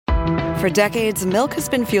For decades, milk has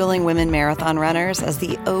been fueling women marathon runners as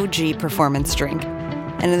the OG performance drink.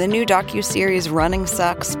 And in the new docuseries Running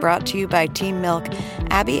Sucks, brought to you by Team Milk,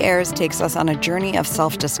 Abby Ayers takes us on a journey of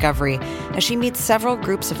self-discovery as she meets several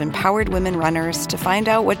groups of empowered women runners to find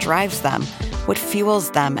out what drives them, what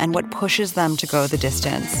fuels them, and what pushes them to go the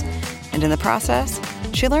distance. And in the process,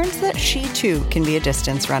 she learns that she too can be a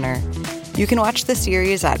distance runner. You can watch the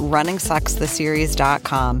series at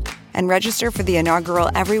runningsuckstheseries.com and register for the inaugural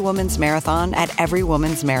Every Woman's Marathon at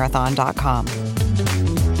everywomansmarathon.com.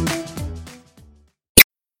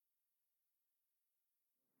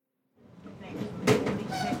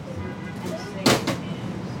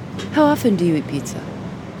 How often do you eat pizza?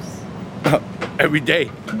 Every day.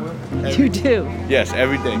 You do? Yes,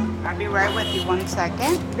 every day. I'll be right with you 1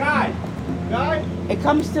 second. Guy! It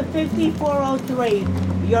comes to 5403.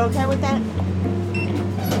 You okay with that?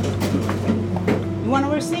 You want a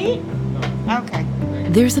receipt? Okay.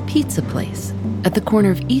 There's a pizza place at the corner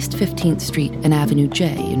of East 15th Street and Avenue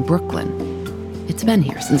J in Brooklyn. It's been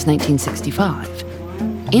here since 1965.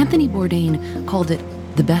 Anthony Bourdain called it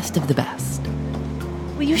the best of the best.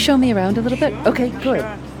 Will you show me around a little bit? Okay, good.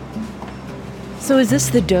 Sure. So is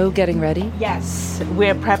this the dough getting ready? Yes,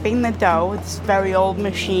 we're prepping the dough. It's a very old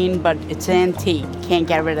machine, but it's antique. Can't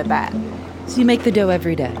get rid of that. So you make the dough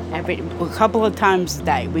every day? A couple of times a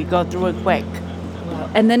day. We go through it quick.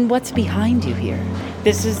 And then what's behind you here?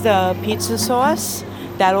 This is the pizza sauce.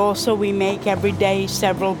 That also we make every day,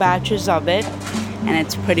 several batches of it, and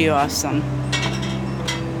it's pretty awesome.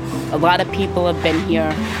 A lot of people have been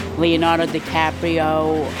here. Leonardo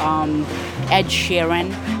DiCaprio, Ed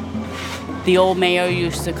Sheeran. The old mayor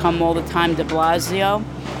used to come all the time, de Blasio.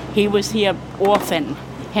 He was here often.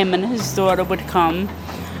 Him and his daughter would come.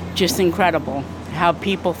 Just incredible how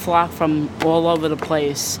people flock from all over the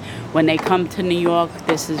place. When they come to New York,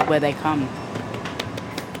 this is where they come.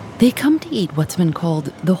 They come to eat what's been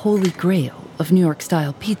called the holy grail of New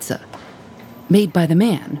York-style pizza, made by the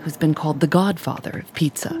man who's been called the godfather of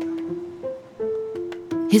pizza.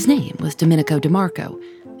 His name was Domenico DeMarco,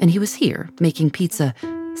 and he was here making pizza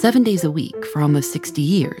 7 days a week for almost 60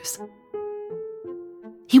 years.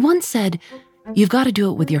 He once said, "You've got to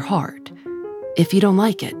do it with your heart. If you don't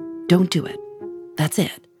like it, don't do it. That's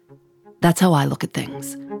it." That's how I look at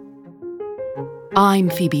things. I'm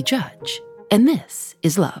Phoebe Judge, and this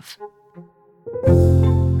is Love.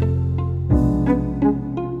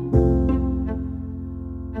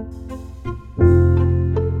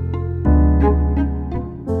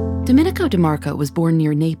 Domenico DeMarco was born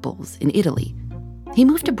near Naples in Italy. He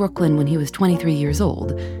moved to Brooklyn when he was 23 years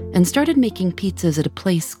old and started making pizzas at a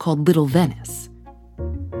place called Little Venice.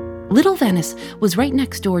 Little Venice was right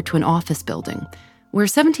next door to an office building where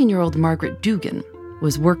 17-year-old Margaret Dugan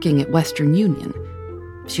was working at Western Union.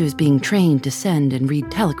 She was being trained to send and read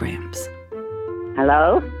telegrams.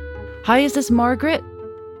 Hello? Hi, is this Margaret?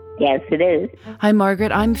 Yes, it is. Hi,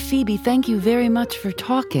 Margaret. I'm Phoebe. Thank you very much for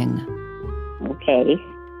talking. Okay.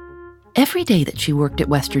 Every day that she worked at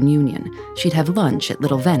Western Union, she'd have lunch at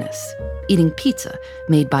Little Venice, eating pizza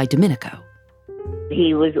made by Domenico.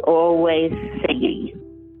 He was always singing.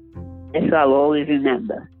 This I'll always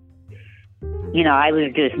remember. You know, I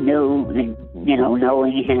was just new and,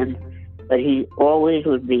 knowing him, but he always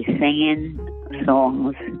would be singing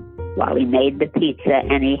songs while he made the pizza,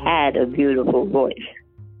 and he had a beautiful voice.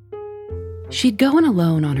 She'd go in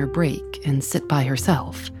alone on her break and sit by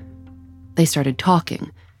herself. They started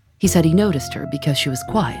talking. He said he noticed her because she was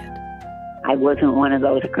quiet. I wasn't one of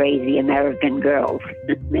those crazy American girls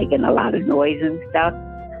making a lot of noise and stuff.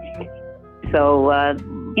 So,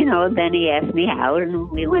 then he asked me out, and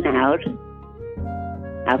we went out.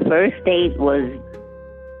 Our first date was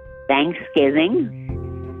Thanksgiving.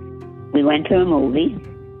 We went to a movie.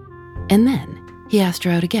 And then he asked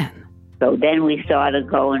her out again. So then we started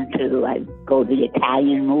going to, I'd go to the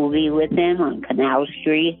Italian movie with him on Canal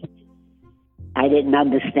Street. I didn't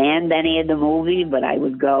understand any of the movie, but I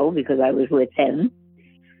would go because I was with him.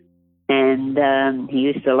 And he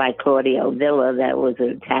used to like Claudio Villa, that was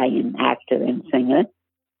an Italian actor and singer.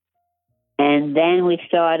 And then we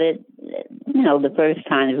started, the first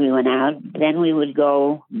times we went out, then we would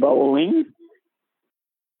go bowling.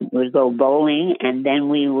 And then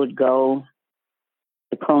we would go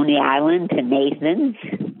to Coney Island to Nathan's.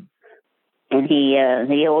 And he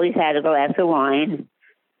always had a glass of wine.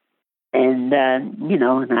 And,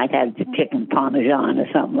 and I'd have chicken parmesan or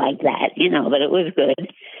something like that, but it was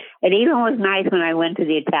good. And even was nice when I went to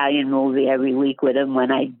the Italian movie every week with him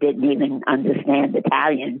when I didn't even understand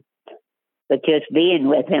Italian. But just being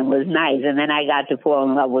with him was nice. And then I got to fall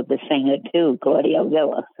in love with the singer, too, Claudio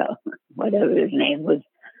Villa. So whatever his name was.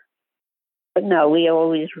 But no, we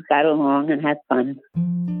always got along and had fun.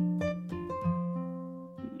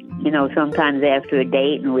 Sometimes after a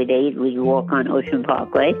date and we'd walk on Ocean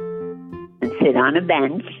Parkway and sit on a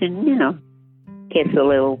bench and, kiss a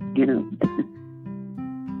little,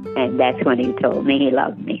 And that's when he told me he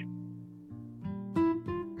loved me.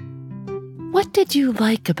 What did you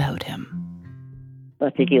like about him?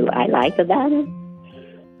 What did I like about him?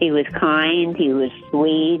 He was kind, he was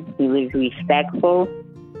sweet, he was respectful.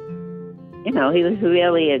 He was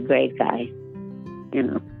really a great guy.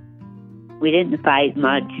 We didn't fight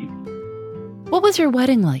much. What was your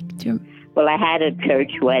wedding like? Well, I had a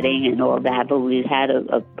church wedding and all that, but we had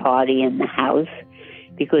a party in the house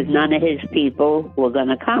because none of his people were going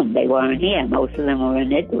to come. They weren't here. Most of them were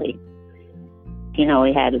in Italy.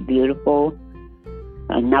 We had a beautiful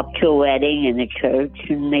nuptial wedding in the church,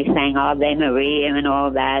 and they sang Ave Maria and all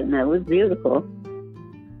that, and it was beautiful.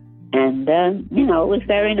 And, it was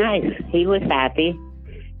very nice. He was happy.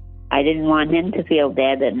 I didn't want him to feel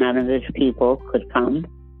bad that none of his people could come.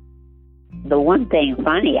 The one thing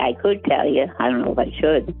funny I could tell you, I don't know if I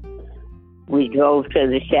should, we drove to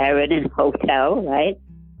the Sheraton Hotel, right?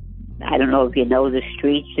 I don't know if you know the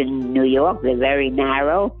streets in New York, they're very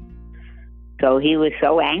narrow. So he was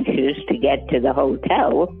so anxious to get to the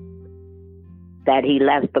hotel that he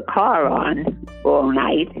left the car on all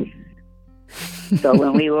night. So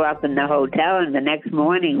when we were up in the hotel and the next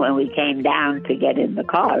morning when we came down to get in the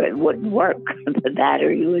car, it wouldn't work. The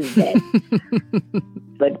battery was dead.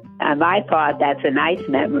 But on my part, that's a nice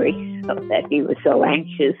memory, so that he was so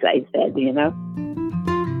anxious, I said,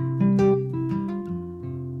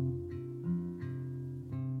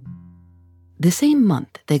 The same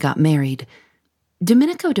month they got married,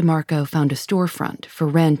 Domenico DeMarco found a storefront for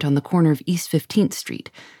rent on the corner of East 15th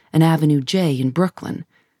Street and Avenue J in Brooklyn,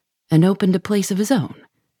 and opened a place of his own.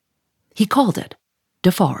 He called it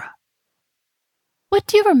DeFora. What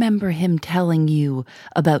do you remember him telling you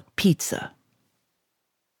about pizza?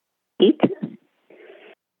 Pizza?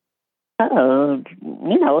 Oh,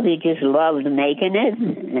 he just loved making it,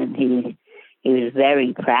 and he was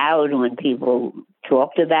very proud when people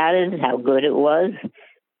talked about it, how good it was.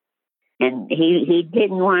 And he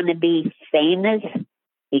didn't want to be famous.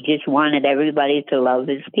 He just wanted everybody to love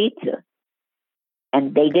his pizza.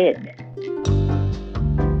 And they did. Thank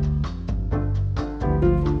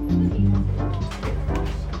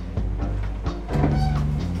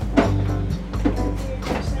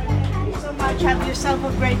you so much. Have yourself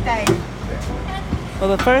a great day.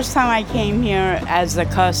 Well, the first time I came here as a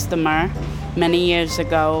customer many years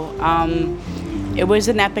ago, it was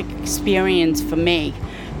an epic experience for me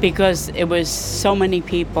because it was so many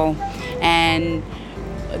people and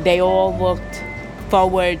they all looked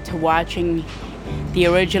forward to watching the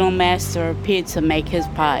original master of pizza make his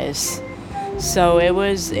pies. So it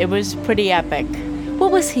was pretty epic.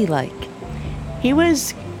 What was he like? He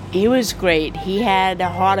was great. He had a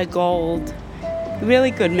heart of gold.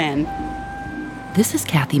 Really good man. This is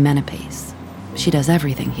Kathy Menapace. She does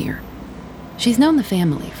everything here. She's known the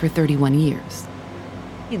family for 31 years.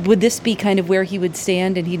 Would this be kind of where he would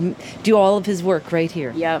stand and he'd do all of his work right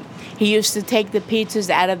here? Yeah. He used to take the pizzas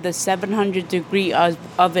out of the 700-degree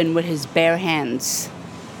oven with his bare hands.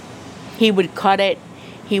 He would cut it.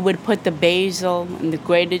 He would put the basil and the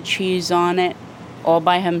grated cheese on it all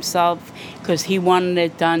by himself because he wanted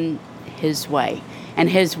it done his way. And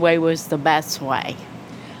his way was the best way.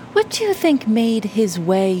 What do you think made his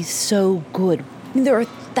way so good? There are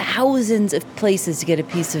thousands of places to get a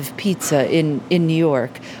piece of pizza in New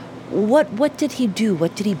York. What did he do?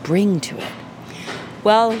 What did he bring to it?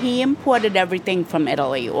 Well, he imported everything from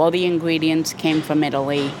Italy. All the ingredients came from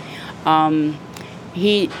Italy.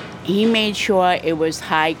 He made sure it was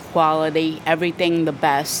high quality, everything the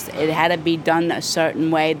best. It had to be done a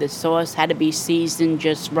certain way. The sauce had to be seasoned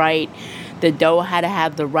just right. The dough had to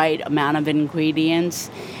have the right amount of ingredients.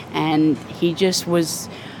 And he just was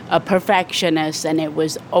a perfectionist, and it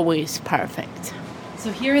was always perfect.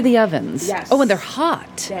 So here are the ovens. Yes. Oh, and they're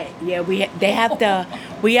hot.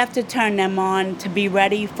 We have to turn them on to be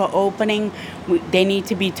ready for opening. They need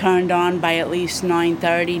to be turned on by at least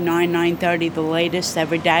 9:30 the latest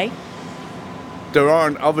every day. There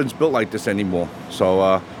aren't ovens built like this anymore.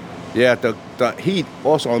 So, the heat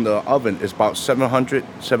also on the oven is about 700,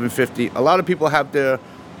 750. A lot of people have their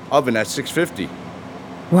oven at 650.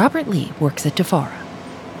 Robert Lee works at DeFora.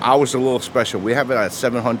 Ours is a little special. We have it at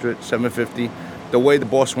 700, 750, the way the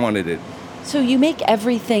boss wanted it. So you make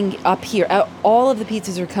everything up here. All of the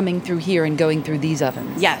pizzas are coming through here and going through these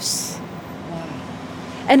ovens? Yes. Wow.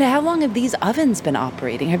 And how long have these ovens been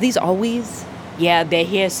operating? Have these always? Yeah, they're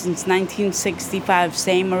here since 1965,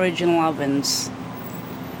 same original ovens.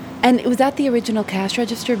 And was that the original cash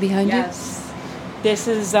register behind you? Yes. This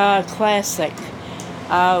is classic.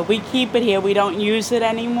 We keep it here. We don't use it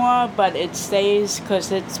anymore, but it stays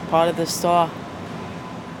because it's part of the store.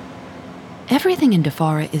 Everything in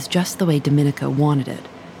DeFara is just the way Domenico wanted it.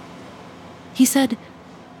 He said,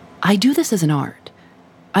 "I do this as an art.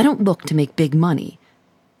 I don't look to make big money.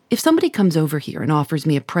 If somebody comes over here and offers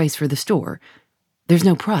me a price for the store, there's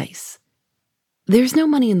no price. There's no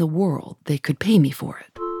money in the world they could pay me for it."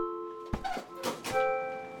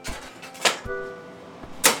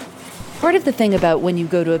 Part of the thing about when you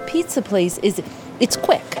go to a pizza place is it's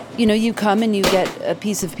quick. You know, you come and you get a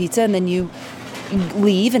piece of pizza and then you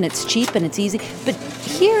leave and it's cheap and it's easy. But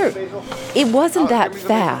here, it wasn't that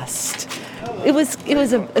fast. It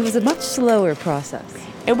was a much slower process.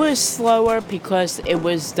 It was slower because it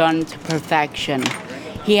was done to perfection.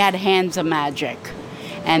 He had hands of magic,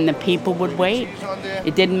 and the people would wait.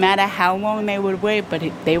 It didn't matter how long they would wait, but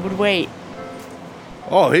they would wait.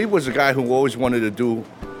 Oh, he was a guy who always wanted to do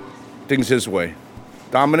things his way.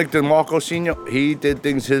 Dominic DeMarco Sr., he did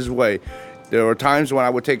things his way. There were times when I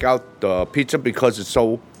would take out the pizza because it's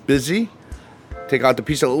so busy. Take out the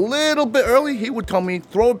pizza a little bit early. He would tell me,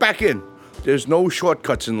 throw it back in. There's no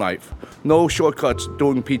shortcuts in life. No shortcuts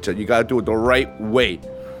doing pizza. You got to do it the right way.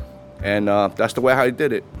 And that's the way how he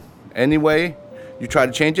did it. Anyway, you try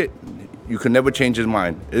to change it, you can never change his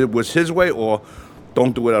mind. It was his way or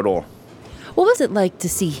don't do it at all. What was it like to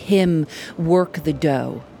see him work the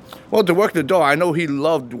dough? Well, to work the dough, I know he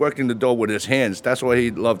loved working the dough with his hands. That's what he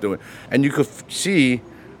loved doing. And you could see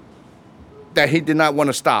that he did not want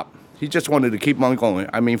to stop. He just wanted to keep on going.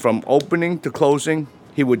 I mean, from opening to closing,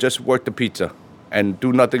 he would just work the pizza and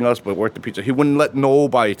do nothing else but work the pizza. He wouldn't let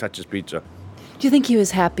nobody touch his pizza. Do you think he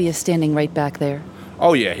was happiest standing right back there?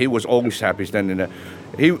 Oh, yeah, he was always happy standing there.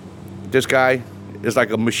 This guy is like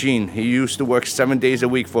a machine. He used to work 7 days a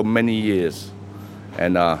week for many years.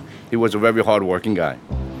 And he was a very hard-working guy.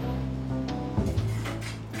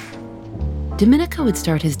 Domenico would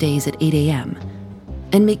start his days at 8 a.m.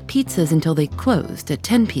 and make pizzas until they closed at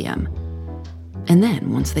 10 p.m. And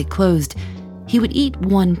then, once they closed, he would eat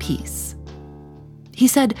one piece. He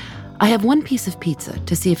said, "I have one piece of pizza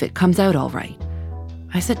to see if it comes out all right.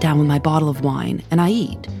 I sit down with my bottle of wine and I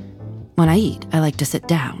eat. When I eat, I like to sit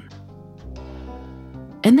down."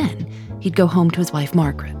 And then he'd go home to his wife,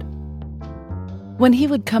 Margaret. When he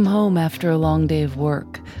would come home after a long day of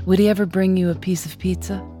work, would he ever bring you a piece of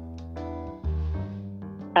pizza?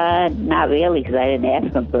 Not really, because I didn't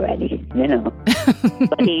ask him for any,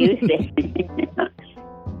 But he used to.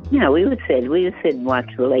 We would sit and watch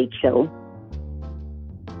The Late Show.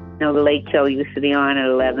 The Late Show used to be on at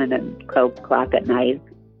 11 and 12 o'clock at night.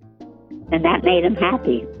 And that made him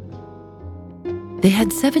happy. They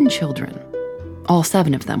had 7 children. All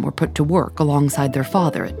 7 of them were put to work alongside their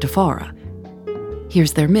father at DeFara.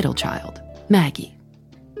 Here's their middle child, Maggie.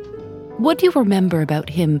 What do you remember about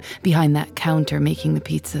him behind that counter making the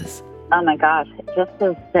pizzas? Oh my gosh, just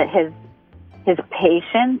his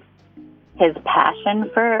patience, his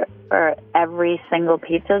passion for every single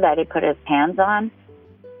pizza that he put his hands on.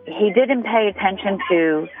 He didn't pay attention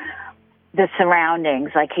to the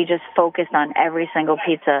surroundings. Like, he just focused on every single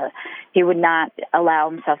pizza. He would not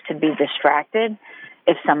allow himself to be distracted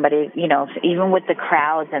if somebody, even with the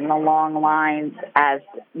crowds and the long lines, as,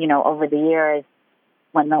 over the years,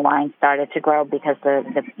 when the line started to grow because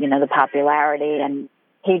the popularity, and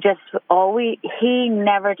he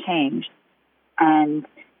never changed, and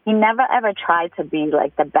he never ever tried to be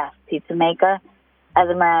like the best pizza maker. As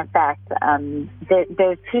a matter of fact,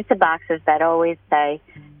 there's pizza boxes that always say,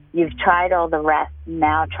 "You've tried all the rest,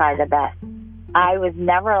 now try the best." I was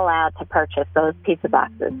never allowed to purchase those pizza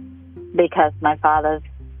boxes because my father's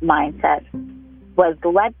mindset was,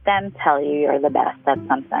 let them tell you you're the best at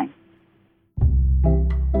something.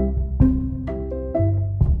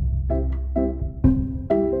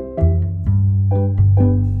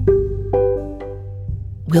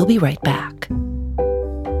 We'll be right back.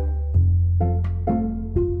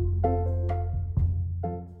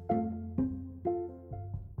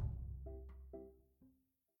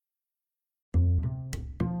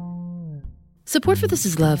 Support for This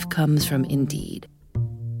Is Love comes from Indeed.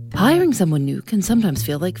 Hiring someone new can sometimes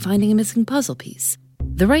feel like finding a missing puzzle piece.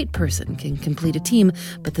 The right person can complete a team,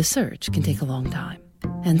 but the search can take a long time.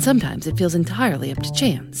 And sometimes it feels entirely up to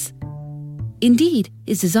chance. Indeed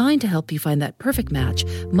is designed to help you find that perfect match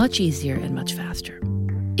much easier and much faster.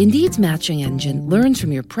 Indeed's matching engine learns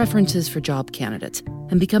from your preferences for job candidates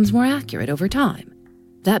and becomes more accurate over time.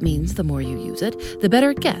 That means the more you use it, the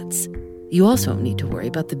better it gets. You also don't need to worry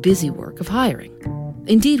about the busy work of hiring.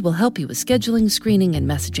 Indeed will help you with scheduling, screening, and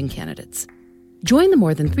messaging candidates. Join the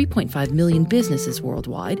more than 3.5 million businesses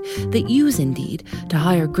worldwide that use Indeed to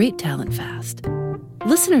hire great talent fast.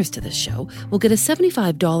 Listeners to this show will get a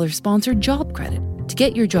 $75 sponsored job credit to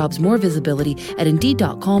get your jobs more visibility at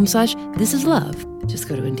Indeed.com/thisislove. Just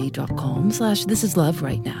go to Indeed.com/thisislove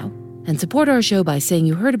right now and support our show by saying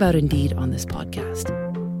you heard about Indeed on this podcast.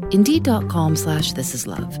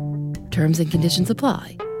 Indeed.com/thisislove. Terms and conditions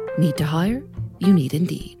apply. Need to hire? You need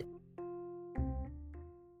Indeed.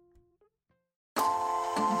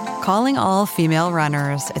 Calling all female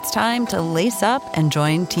runners, it's time to lace up and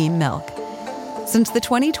join Team Milk. Since the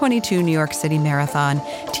 2022 New York City Marathon,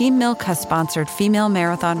 Team Milk has sponsored female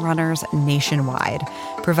marathon runners nationwide,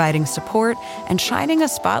 providing support and shining a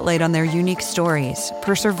spotlight on their unique stories,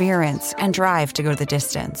 perseverance, and drive to go the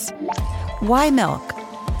distance. Why milk?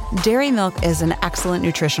 Dairy milk is an excellent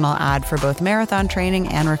nutritional ad for both marathon training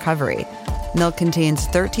and recovery. Milk contains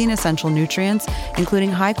 13 essential nutrients,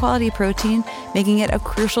 including high-quality protein, making it a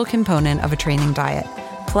crucial component of a training diet.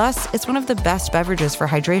 Plus, it's one of the best beverages for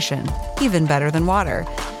hydration, even better than water.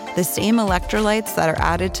 The same electrolytes that are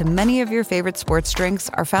added to many of your favorite sports drinks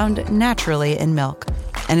are found naturally in milk.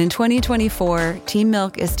 And in 2024, Team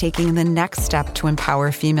Milk is taking the next step to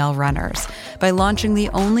empower female runners by launching the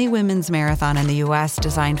only women's marathon in the U.S.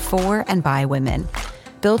 designed for and by women.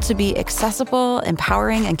 Built to be accessible,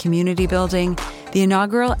 empowering, and community building, the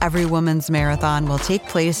inaugural Every Woman's Marathon will take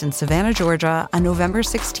place in Savannah, Georgia on November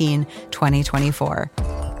 16, 2024.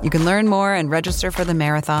 You can learn more and register for the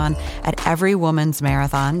marathon at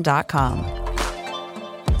everywomansmarathon.com.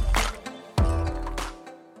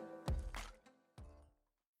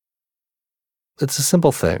 It's a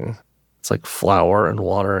simple thing. It's like flour and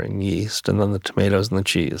water and yeast, and then the tomatoes and the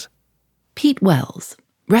cheese. Pete Wells,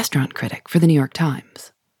 restaurant critic for the New York Times.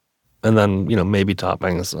 And then, maybe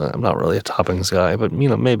toppings. I'm not really a toppings guy, but,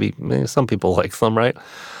 maybe some people like them, right?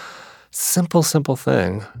 Simple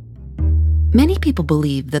thing. Many people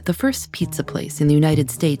believe that the first pizza place in the United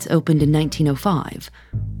States opened in 1905,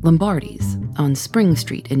 Lombardi's, on Spring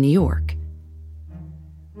Street in New York.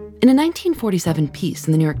 In a 1947 piece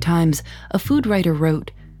in the New York Times, a food writer wrote,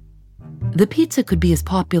 "The pizza could be as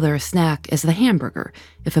popular a snack as the hamburger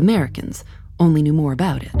if Americans only knew more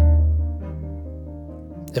about it."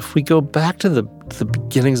 If we go back to the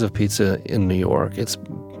beginnings of pizza in New York, it's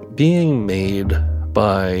being made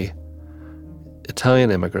by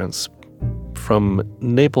Italian immigrants from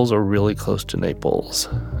Naples or really close to Naples,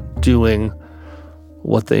 doing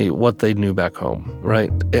what they knew back home,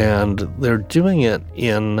 right? And they're doing it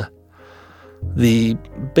in the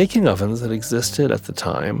baking ovens that existed at the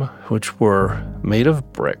time, which were made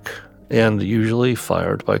of brick and usually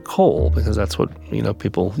fired by coal, because that's what,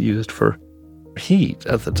 people used for heat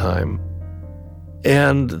at the time.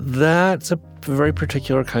 And that's a very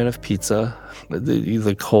particular kind of pizza.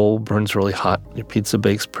 The coal burns really hot. Your pizza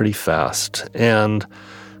bakes pretty fast. And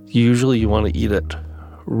usually you want to eat it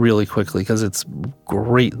really quickly because it's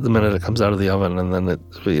great the minute it comes out of the oven. And then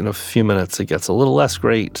in a few minutes it gets a little less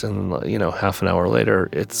great. And, half an hour later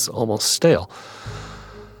it's almost stale.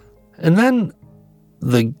 And then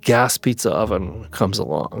the gas pizza oven comes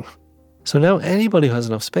along. So now anybody who has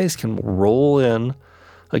enough space can roll in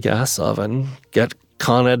a gas oven, get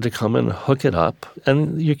Con Ed to come and hook it up,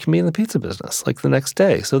 and you can be in the pizza business like the next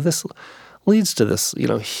day. So this leads to this,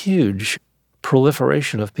 huge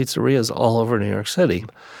proliferation of pizzerias all over New York City.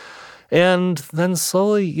 And then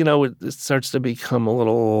slowly, it starts to become a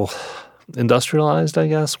little industrialized, I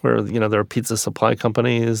guess, where, there are pizza supply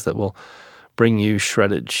companies that will bring you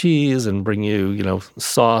shredded cheese and bring you,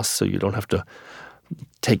 sauce so you don't have to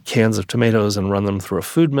take cans of tomatoes and run them through a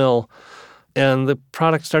food mill. And the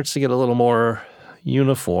product starts to get a little more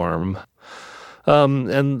uniform.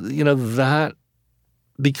 That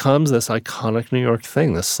becomes this iconic New York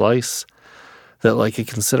thing, this slice that, it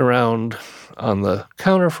can sit around on the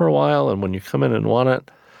counter for a while, and when you come in and want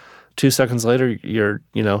it, 2 seconds later, you're,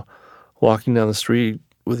 walking down the street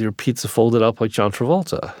with your pizza folded up like John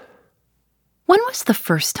Travolta. When was the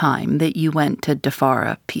first time that you went to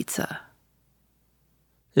DeFara Pizza?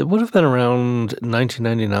 It would have been around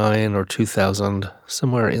 1999 or 2000,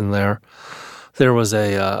 somewhere in there. There was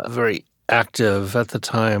a very active, at the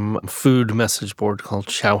time, food message board called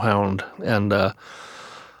Chowhound. And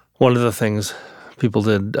one of the things people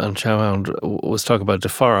did on Chowhound was talk about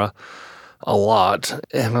DeFara a lot.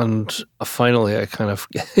 And finally, I kind of,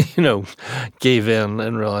 gave in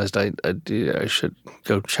and realized I should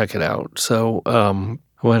go check it out. So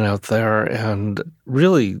went out there and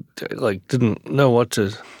really didn't know what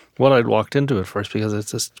I'd walked into at first, because it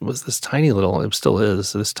still is this tiny little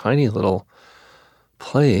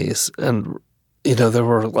place. And, there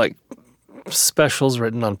were specials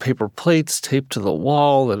written on paper plates taped to the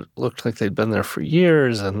wall that looked like they'd been there for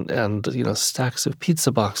years, and stacks of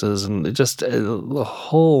pizza boxes, and it just the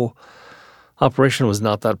whole operation was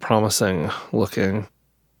not that promising looking.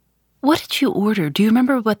 What did you order? Do you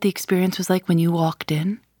remember what the experience was like when you walked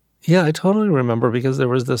in? Yeah, I totally remember, because there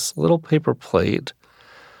was this little paper plate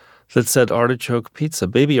that said artichoke pizza,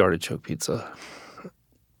 baby artichoke pizza.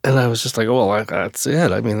 And I was just like, well, that's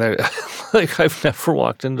it. I mean, I've never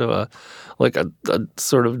walked into a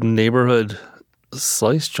sort of neighborhood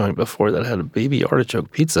slice joint before that had a baby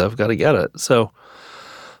artichoke pizza. I've got to get it. So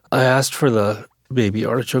I asked for the baby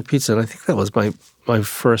artichoke pizza, and I think that was my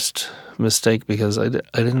first mistake, because I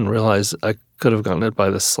didn't realize I could have gotten it by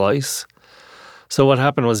the slice. So what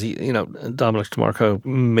happened was Dominic DeMarco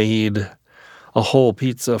made a whole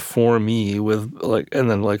pizza for me and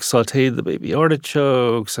then sauteed the baby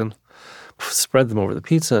artichokes and spread them over the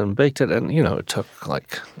pizza and baked it. And, it took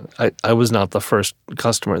I was not the first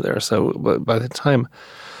customer there. So by the time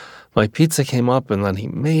my pizza came up and then he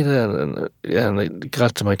made it and it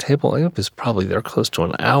got to my table, it was probably there close to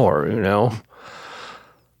an hour,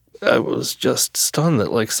 I was just stunned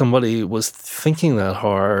that somebody was thinking that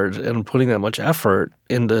hard and putting that much effort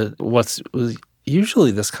into was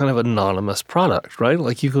usually this kind of anonymous product, right?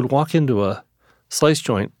 Like you could walk into a slice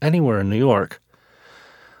joint anywhere in New York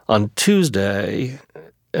on Tuesday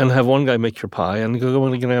and have one guy make your pie, and go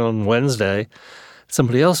in again on Wednesday,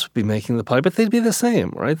 somebody else would be making the pie, but they'd be the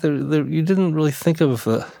same, right? You didn't really think of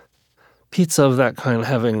the pizza of that kind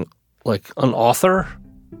having an author.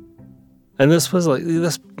 And this was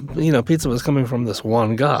pizza was coming from this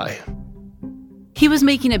one guy. He was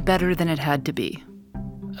making it better than it had to be.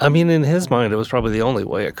 I mean, in his mind, it was probably the only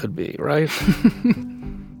way it could be, right?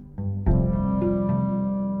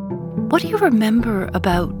 What do you remember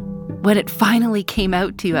about when it finally came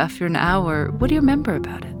out to you after an hour? What do you remember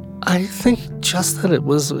about it? I think just that it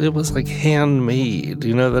was handmade,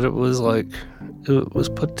 that it was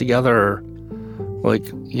put together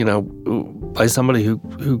by somebody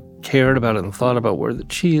who cared about it and thought about where the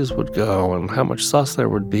cheese would go and how much sauce there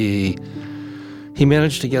would be. He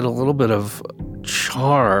managed to get a little bit of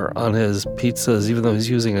char on his pizzas, even though he's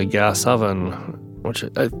using a gas oven, which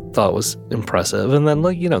I thought was impressive. And then,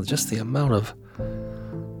 just the amount of,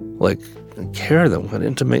 care that went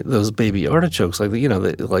into make those baby artichokes. They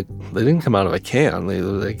didn't come out of a can.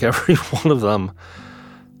 Every one of them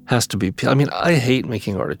has to be. I mean, I hate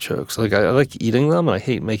making artichokes. I like eating them, and I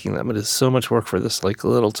hate making them. It is so much work for this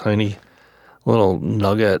little tiny little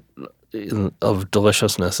nugget of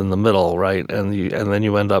deliciousness in the middle, right? And then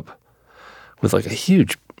you end up with a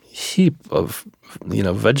huge heap of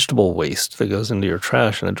vegetable waste that goes into your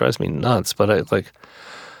trash, and it drives me nuts. But the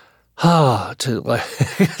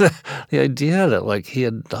idea that he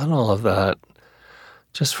had done all of that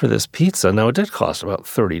just for this pizza. Now, it did cost about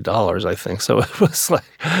 $30, I think. So it was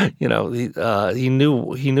he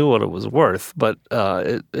knew what it was worth, but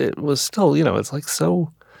it was still, it's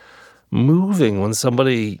so moving when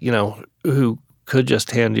somebody, who could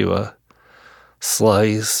just hand you a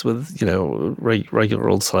slice with, regular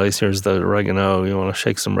old slice, here's the oregano, you want to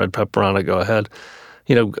shake some red pepper on it, go ahead,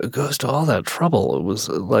 goes to all that trouble. It was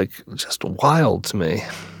just wild to me.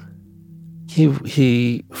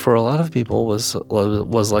 He for a lot of people was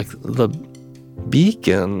like the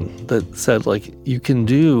beacon that said you can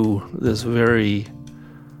do this very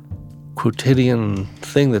quotidian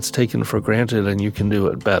thing that's taken for granted, and you can do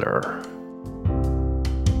it better.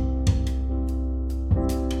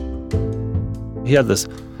 He had this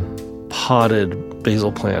potted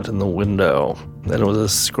basil plant in the window, and it was a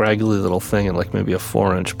scraggly little thing in maybe a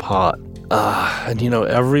 4-inch pot. And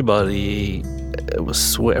everybody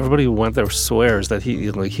who went there swears that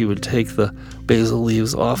he would take the basil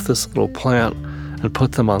leaves off this little plant and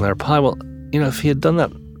put them on their pie. Well, if he had done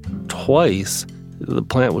that twice, the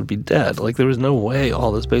plant would be dead. There was no way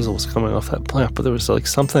all this basil was coming off that plant, but there was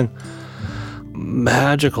something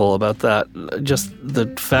magical about that. Just the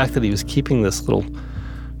fact that he was keeping this little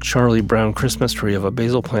Charlie Brown Christmas tree of a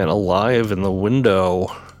basil plant alive in the window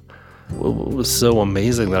was so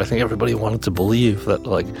amazing that I think everybody wanted to believe that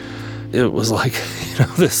it was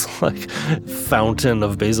this fountain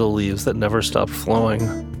of basil leaves that never stopped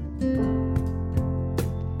flowing.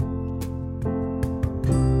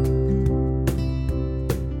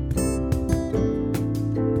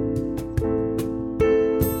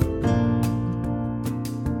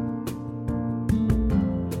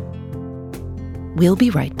 We'll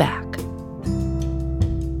be right back.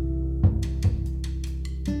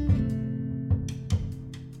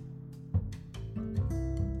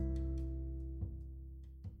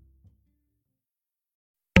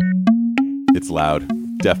 It's loud.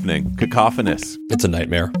 Deafening. Cacophonous. It's a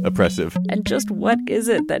nightmare. Oppressive. And just what is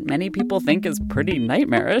it that many people think is pretty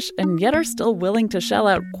nightmarish and yet are still willing to shell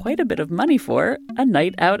out quite a bit of money for a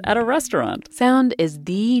night out at a restaurant? Sound is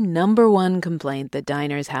the number one complaint that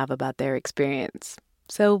diners have about their experience.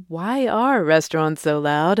 So why are restaurants so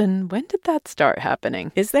loud, and when did that start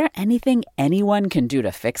happening? Is there anything anyone can do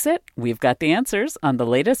to fix it? We've got the answers on the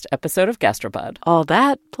latest episode of Gastropod. All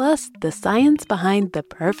that, plus the science behind the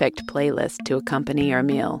perfect playlist to accompany your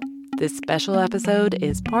meal. This special episode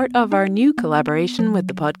is part of our new collaboration with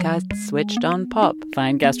the podcast Switched on Pop.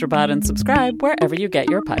 Find Gastropod and subscribe wherever you get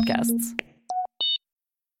your podcasts.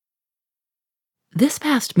 This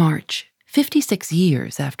past March, 56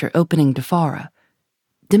 years after opening DeFara,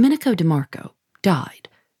 Domenico DeMarco died.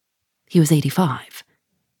 He was 85.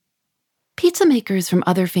 Pizza makers from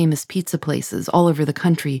other famous pizza places all over the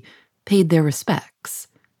country paid their respects.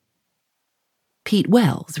 Pete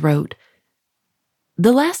Wells wrote,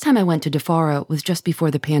 "The last time I went to DeFara was just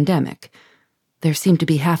before the pandemic. There seemed to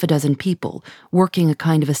be half a dozen people working a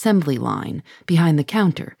kind of assembly line behind the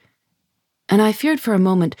counter, and I feared for a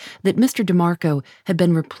moment that Mr. DeMarco had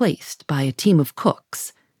been replaced by a team of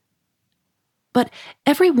cooks. But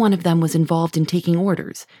every one of them was involved in taking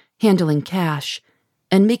orders, handling cash,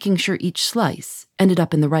 and making sure each slice ended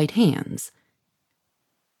up in the right hands.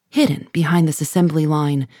 Hidden behind this assembly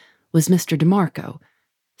line was Mr. DeMarco,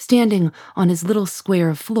 standing on his little square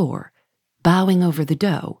of floor, bowing over the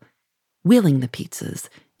dough, willing the pizzas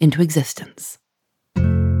into existence."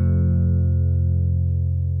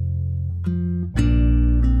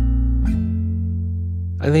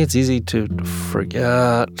 I think it's easy to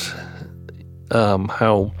forget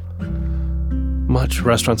how much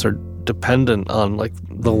restaurants are dependent on like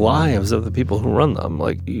the lives of the people who run them.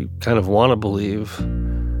 Like you kind of want to believe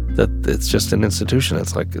that it's just an institution.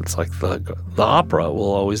 It's like the opera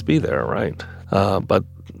will always be there, right? But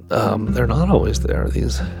they're not always there.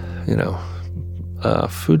 These,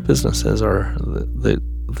 food businesses are the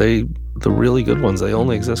really good ones. They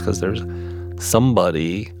only exist because there's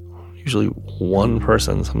somebody, usually one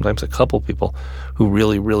person, sometimes a couple people, who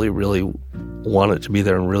really, really, really want it to be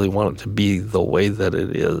there and really want it to be the way that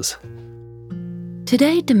it is.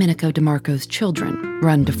 Today, Domenico DeMarco's children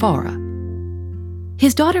run DeFara.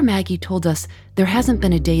 His daughter Maggie told us there hasn't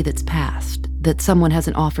been a day that's passed that someone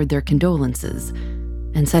hasn't offered their condolences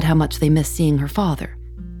and said how much they miss seeing her father.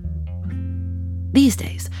 These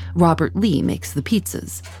days, Robert Lee makes the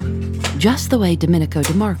pizzas, just the way Domenico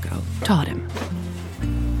DeMarco taught him.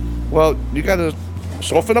 Well, you got to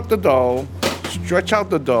soften up the dough, stretch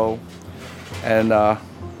out the dough, and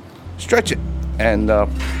stretch it. And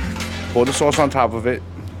pour the sauce on top of it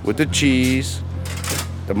with the cheese,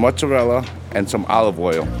 the mozzarella, and some olive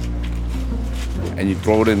oil. And you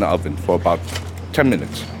throw it in the oven for about 10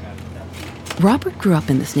 minutes. Robert grew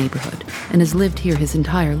up in this neighborhood and has lived here his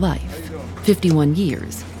entire life, 51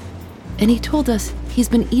 years. And he told us he's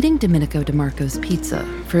been eating Domenico DeMarco's pizza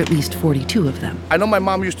for at least 42 of them. I know my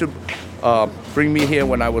mom used to bring me here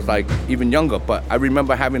when I was like even younger, but I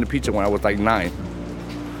remember having the pizza when I was like 9.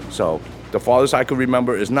 So the farthest I could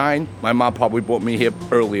remember is 9. My mom probably brought me here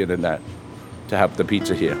earlier than that to have the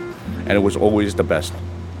pizza here. And it was always the best.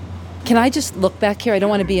 Can I just look back here? I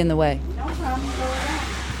don't want to be in the way.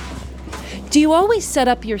 Do you always set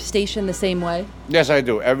up your station the same way? Yes, I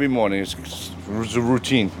do. Every morning. It's a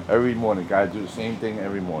routine. Every morning. I do the same thing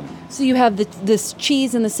every morning. So you have this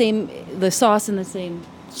cheese in the sauce in the same...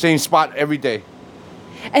 Same spot every day.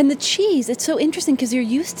 And the cheese, it's so interesting because you're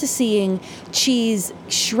used to seeing cheese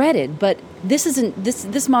shredded, but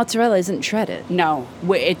this mozzarella isn't shredded. No,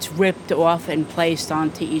 it's ripped off and placed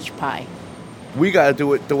onto each pie. We got to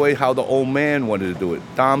do it the way how the old man wanted to do it.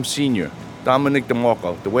 Dom Sr., Dominic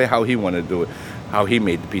DeMarco, the way how he wanted to do it, how he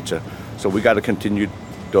made the pizza. So we got to continue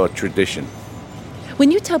the tradition.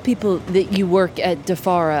 When you tell people that you work at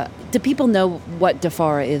DeFara, do people know what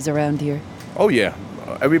DeFara is around here? Oh, yeah.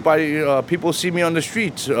 Everybody, people see me on the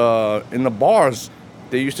streets, in the bars.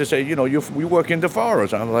 They used to say, we work in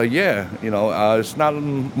DeFara's. I'm like, yeah, it's not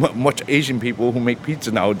much Asian people who make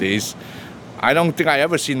pizza nowadays. I don't think I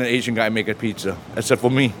ever seen an Asian guy make a pizza, except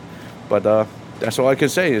for me. But that's all I can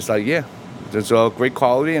say. It's like, yeah, there's a great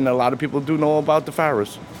quality, and a lot of people do know about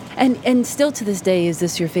DeFara's. And still to this day, is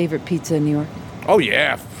this your favorite pizza in New York? Oh,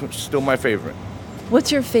 yeah, still my favorite. What's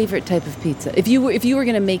your favorite type of pizza? If you were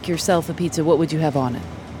going to make yourself a pizza, what would you have on it?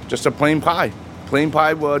 Just a plain pie. Plain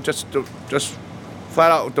pie, just flat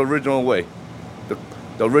out the original way.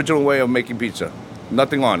 The original way of making pizza.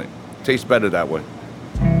 Nothing on it. Tastes better that way.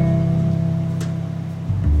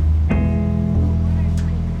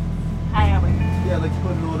 Hi, Albert. Yeah, I'd like to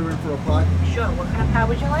put an order in for a pie. Sure. What kind of pie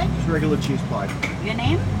would you like? regular cheese pie. Your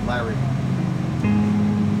name? Larry.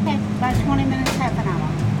 Okay, about 20 minutes, half an hour.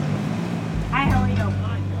 Hi, how are you?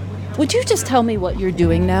 Would you just tell me what you're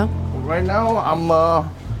doing now? Right now, I'm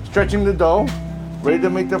stretching the dough, ready to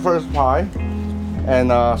make the first pie, and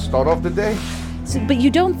start off the day. So, but you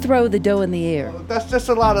don't throw the dough in the air. That's just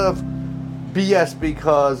a lot of BS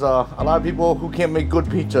because a lot of people who can't make good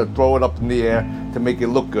pizza throw it up in the air to make it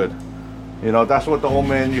look good. You know, that's what the old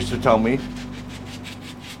man used to tell me.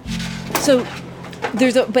 So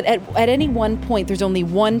but at any one point, there's only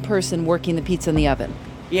one person working the pizza in the oven.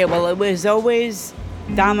 Yeah, well, it was always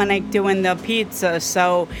Dominic doing the pizza,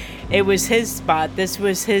 so it was his spot. This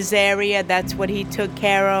was his area. That's what he took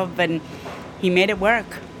care of, and he made it work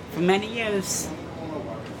for many years.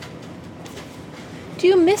 Do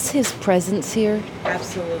you miss his presence here?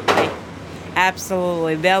 Absolutely.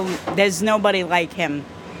 Absolutely. There's nobody like him.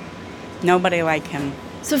 Nobody like him.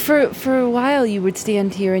 So for a while, you would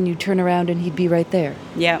stand here and you'd turn around and he'd be right there.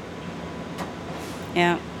 Yeah.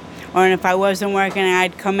 Yeah. Or if I wasn't working,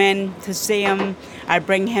 I'd come in to see him. I'd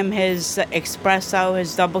bring him his espresso,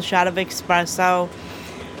 his double shot of espresso.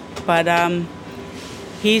 But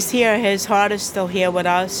he's here. His heart is still here with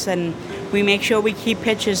us, and we make sure we keep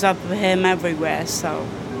pictures of him everywhere, so.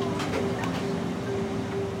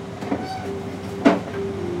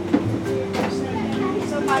 Thank you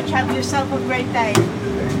so much. Have yourself a great day.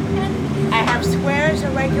 I have squares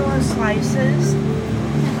or regular slices.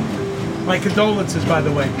 My condolences, by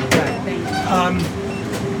the way.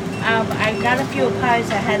 I got a few pies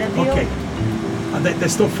ahead of you. Okay. They're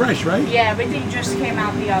still fresh, right? Yeah, everything just came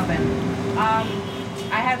out the oven.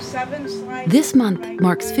 I have 7 slices. This month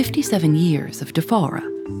marks 57 years of DeFora,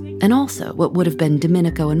 and also what would have been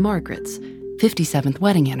Domenico and Margaret's 57th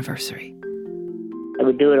wedding anniversary. I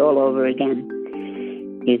would do it all over again.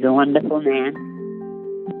 He's a wonderful man,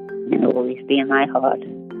 and will always be in my heart.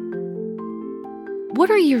 What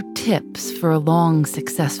are your tips for a long,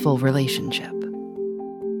 successful relationship?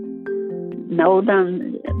 Know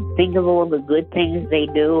them, think of all the good things they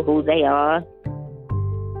do, who they are.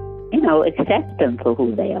 You know, accept them for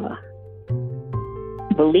who they are.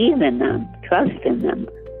 Believe in them, trust in them.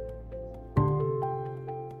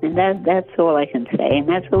 And that's all I can say, and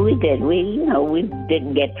that's what we did. We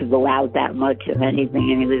didn't get to go out that much of anything,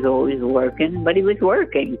 and he was always working, but he was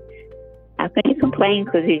working. How can you complain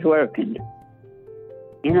because he's working?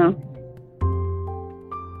 You know?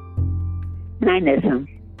 And I miss him.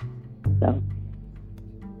 So,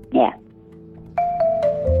 yeah.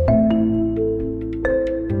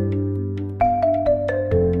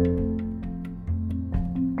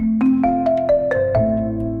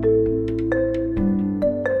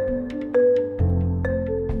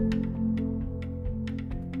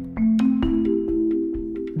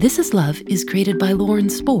 This Is Love is created by Lauren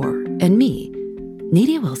Spohr and me.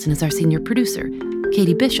 Nadia Wilson is our senior producer.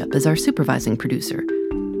 Katie Bishop is our supervising producer.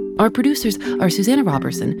 Our producers are Susanna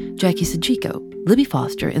Robertson, Jackie Sajiko, Libby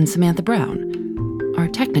Foster, and Samantha Brown. Our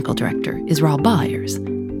technical director is Rob Byers.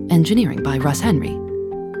 Engineering by Russ Henry.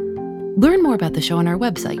 Learn more about the show on our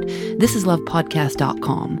website,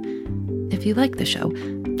 thisislovepodcast.com. If you like the show,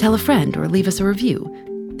 tell a friend or leave us a review.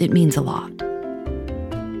 It means a lot.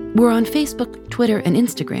 We're on Facebook, Twitter, and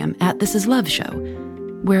Instagram at This Is Love Show,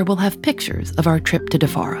 where we'll have pictures of our trip to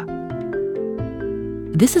DeFora.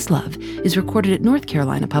 This Is Love is recorded at North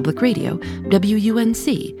Carolina Public Radio,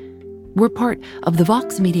 WUNC. We're part of the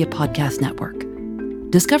Vox Media Podcast Network.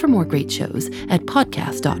 Discover more great shows at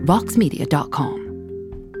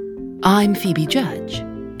podcast.voxmedia.com. I'm Phoebe Judge,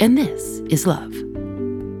 and this is Love.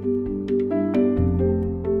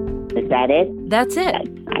 Is that it? That's it.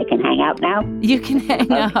 I can hang out now? You can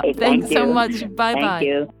hang up. Thanks so much. Bye-bye. Thank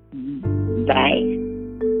you. Bye.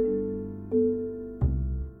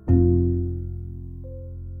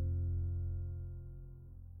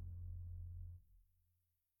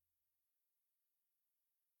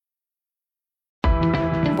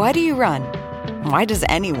 Why do you run? Why does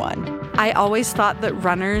anyone? I always thought that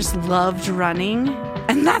runners loved running,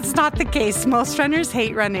 and that's not the case. Most runners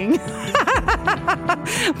hate running,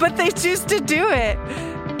 but they choose to do it.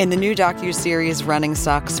 In the new docuseries Running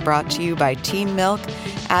Sucks, brought to you by Team Milk,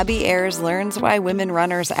 Abby Ayers learns why women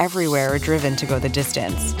runners everywhere are driven to go the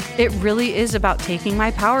distance. It really is about taking my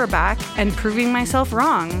power back and proving myself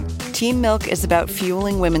wrong. Team Milk is about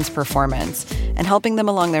fueling women's performance and helping them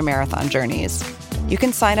along their marathon journeys. You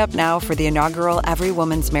can sign up now for the inaugural Every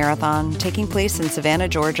Woman's Marathon taking place in Savannah,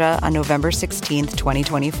 Georgia on November 16th,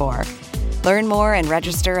 2024. Learn more and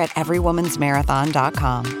register at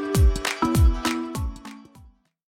everywomansmarathon.com.